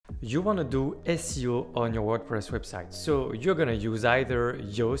You want to do SEO on your WordPress website. So you're going to use either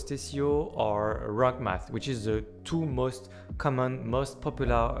Yoast SEO or Rank Math, which is the two most common, most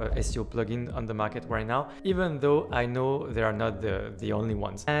popular SEO plugin on the market right now, even though I know they are not the only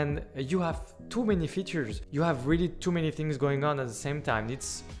ones. And you have too many features. You have really too many things going on at the same time.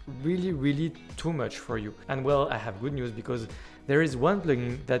 It's really too much for you. And well, I have good news because there is one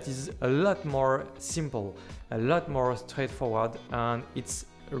plugin that is a lot more simple, a lot more straightforward, and it's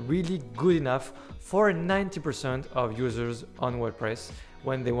really good enough for 90% of users on WordPress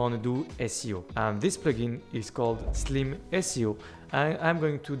when they want to do SEO. This plugin is called Slim SEO, and I'm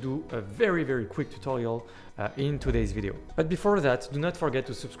going to do a very quick tutorial in today's video. But before that, do not forget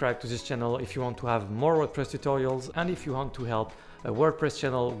to subscribe to this channel if you want to have more WordPress tutorials and if you want to help a WordPress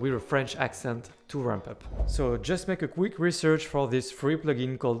channel with a French accent to ramp up. So just make a quick research for this free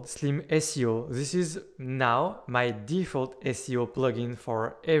plugin called Slim SEO. This is now my default SEO plugin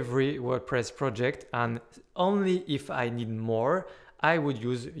for every WordPress project, and only if I need more, I would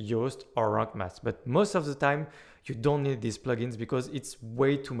use Yoast or Rank Math. But most of the time, you don't need these plugins because it's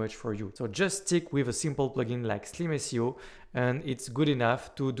way too much for you. So just stick with a simple plugin like Slim SEO, and it's good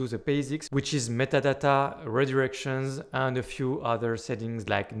enough to do the basics, which is metadata, redirections, and a few other settings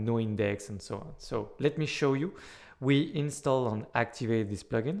like no index and so on. So let me show you. We install and activate this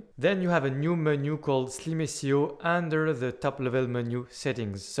plugin. Then you have a new menu called Slim SEO under the top level menu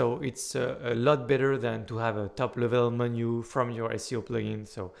settings. So it's a lot better than to have a top level menu from your SEO plugin.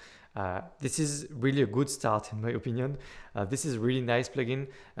 So this is really a good start in my opinion. This is a really nice plugin.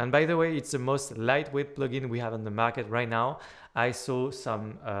 And by the way, it's the most lightweight plugin we have on the market right now. I saw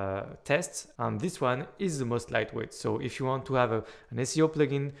some tests, and this one is the most lightweight. So if you want to have an SEO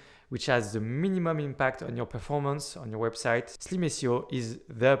plugin which has the minimum impact on your performance on your website, Slim SEO is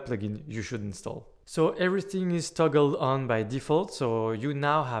the plugin you should install. So everything is toggled on by default. So you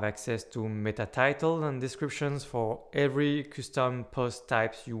now have access to meta title and descriptions for every custom post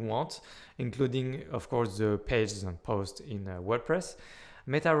types you want, including of course the pages and posts in WordPress.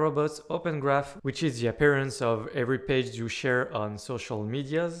 Meta robots open graph, which is the appearance of every page you share on social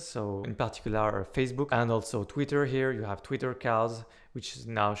medias. So in particular Facebook and also Twitter. Here you have Twitter cards, which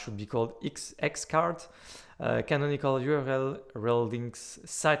now should be called X card. Canonical URL, rel links,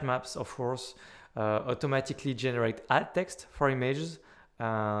 sitemaps, of course. Automatically generate alt text for images.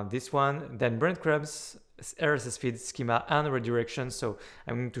 This one, then breadcrumbs, RSS feed, schema, and redirection. So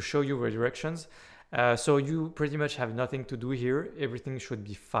I'm going to show you redirections. So you pretty much have nothing to do here. Everything should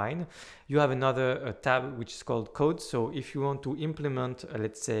be fine. You have another tab which is called code. So if you want to implement,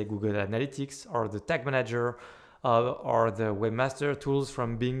 let's say Google Analytics or the Tag Manager or the Webmaster Tools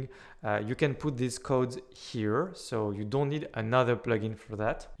from Bing, you can put these codes here. So you don't need another plugin for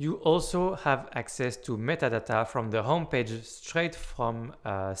that. You also have access to metadata from the homepage straight from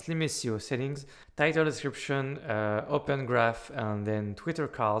Slim SEO settings, title description, open graph, and then Twitter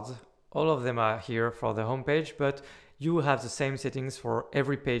cards. All of them are here for the homepage, but you have the same settings for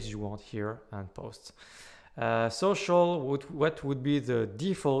every page you want here and posts. Social, what would be the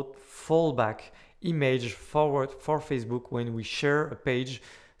default fallback image forward for Facebook when we share a page.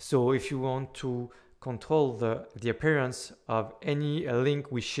 So if you want to control the appearance of any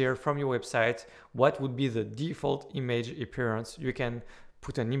link we share from your website, what would be the default image appearance? You can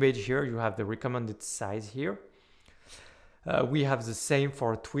put an image here. You have the recommended size here. We have the same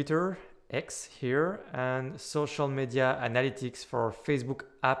for Twitter, X here, and social media analytics for Facebook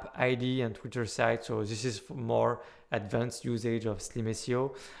app ID and Twitter site. So this is for more advanced usage of Slim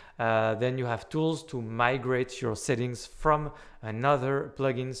SEO. Then you have tools to migrate your settings from another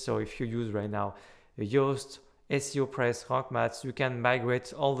plugin. So if you use right now Yoast, SEO Press, Rank Math, you can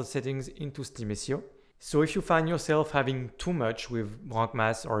migrate all the settings into Slim SEO. So if you find yourself having too much with Rank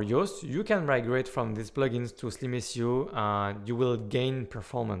Math or Yoast, you can migrate from these plugins to Slim SEO and you will gain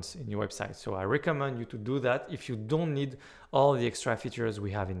performance in your website. So I recommend you to do that if you don't need all the extra features we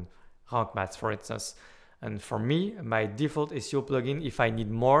have in Rank Math, for instance. And for me, my default SEO plugin, if I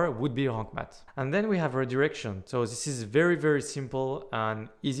need more, would be Rank Math. And then we have redirection. So this is very simple and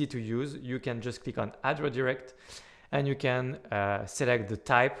easy to use. You can just click on Add Redirect and you can select the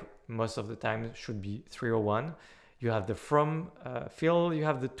type. Most of the time it should be 301. You have the from field, you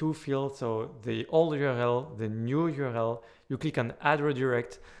have the to field, so the old URL, the new URL. You click on Add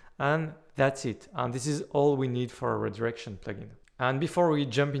Redirect and that's it. And this is all we need for a redirection plugin. And before we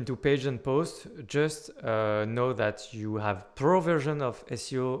jump into page and post, just know that you have pro version of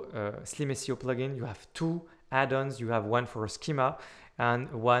SEO, Slim SEO plugin. You have two add-ons. You have one for schema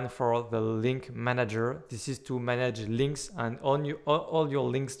and one for the link manager. This is to manage links and all your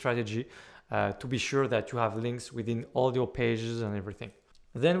link strategy to be sure that you have links within all your pages and everything.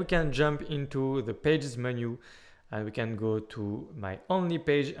 Then we can jump into the pages menu and we can go to my only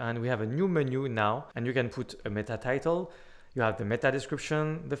page and we have a new menu now, and you can put a meta title. You have the meta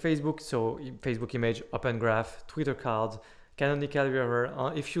description, the Facebook, so Facebook image, open graph, Twitter cards, canonical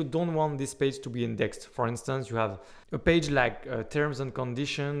URL. If you don't want this page to be indexed, for instance, you have a page like terms and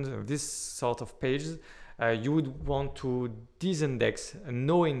conditions, this sort of pages, you would want to disindex,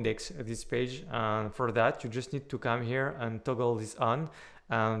 no index this page. And for that, you just need to come here and toggle this on.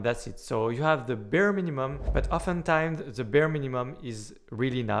 And that's it. So you have the bare minimum, but oftentimes the bare minimum is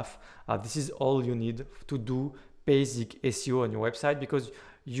really enough. This is all you need to do basic SEO on your website, because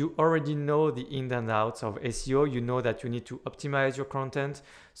you already know the ins and outs of SEO. You know that you need to optimize your content.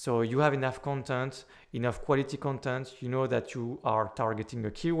 So you have enough content, enough quality content. You know that you are targeting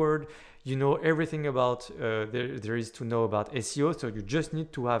a keyword. You know everything about there is to know about SEO. So you just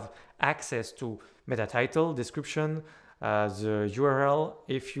need to have access to meta title, description, the URL.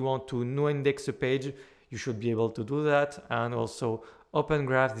 If you want to no index a page, you should be able to do that. And also open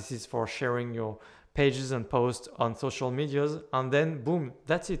graph, this is for sharing your pages and posts on social medias. And then boom,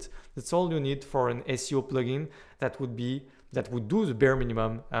 that's it. That's all you need for an SEO plugin that would do the bare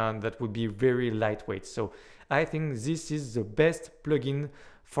minimum and that would be very lightweight. So I think this is the best plugin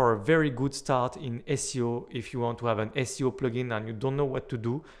for a very good start in SEO. If you want to have an SEO plugin and you don't know what to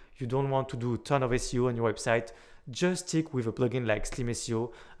do, you don't want to do a ton of SEO on your website, just stick with a plugin like Slim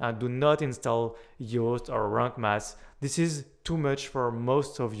SEO and do not install Yoast or Rank Math. This is too much for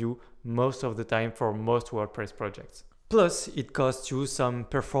most of you, most of the time, for most WordPress projects. Plus, it costs you some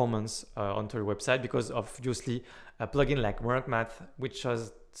performance onto your website, because obviously a plugin like Rank Math, which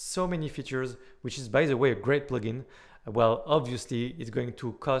has so many features, which is, by the way, a great plugin, well, obviously it's going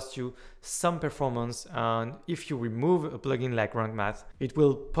to cost you some performance. And if you remove a plugin like Rank Math, it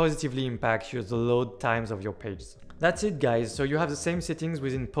will positively impact the load times of your pages. That's it, guys. So you have the same settings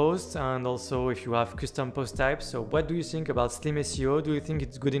within posts, and also if you have custom post types. So what do you think about Slim SEO? Do you think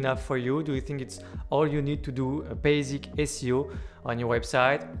it's good enough for you? Do you think it's all you need to do a basic SEO on your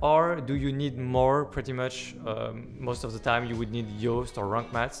website? Or do you need more? Pretty much most of the time you would need Yoast or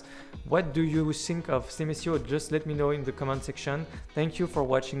Rank Math. What do you think of Slim SEO? Just let me know in the comment section. Thank you for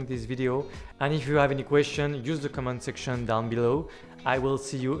watching this video. And if you have any question, use the comment section down below. I will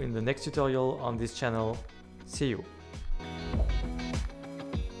see you in the next tutorial on this channel. See you.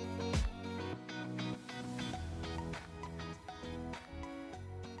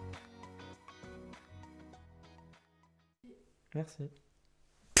 Merci.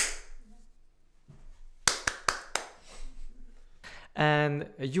 And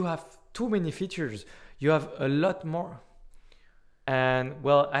you have too many features. You have a lot more. And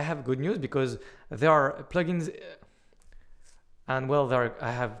well, I have good news, because there are plugins. And well,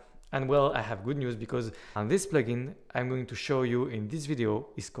 I have good news, because on this plugin I'm going to show you in this video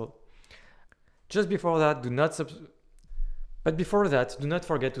is called. Just before that, do not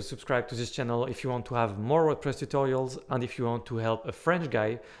forget to subscribe to this channel if you want to have more WordPress tutorials, and if you want to help a French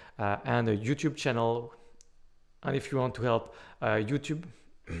guy and a YouTube channel, and if you want to help YouTube,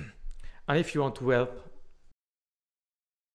 and if you want to help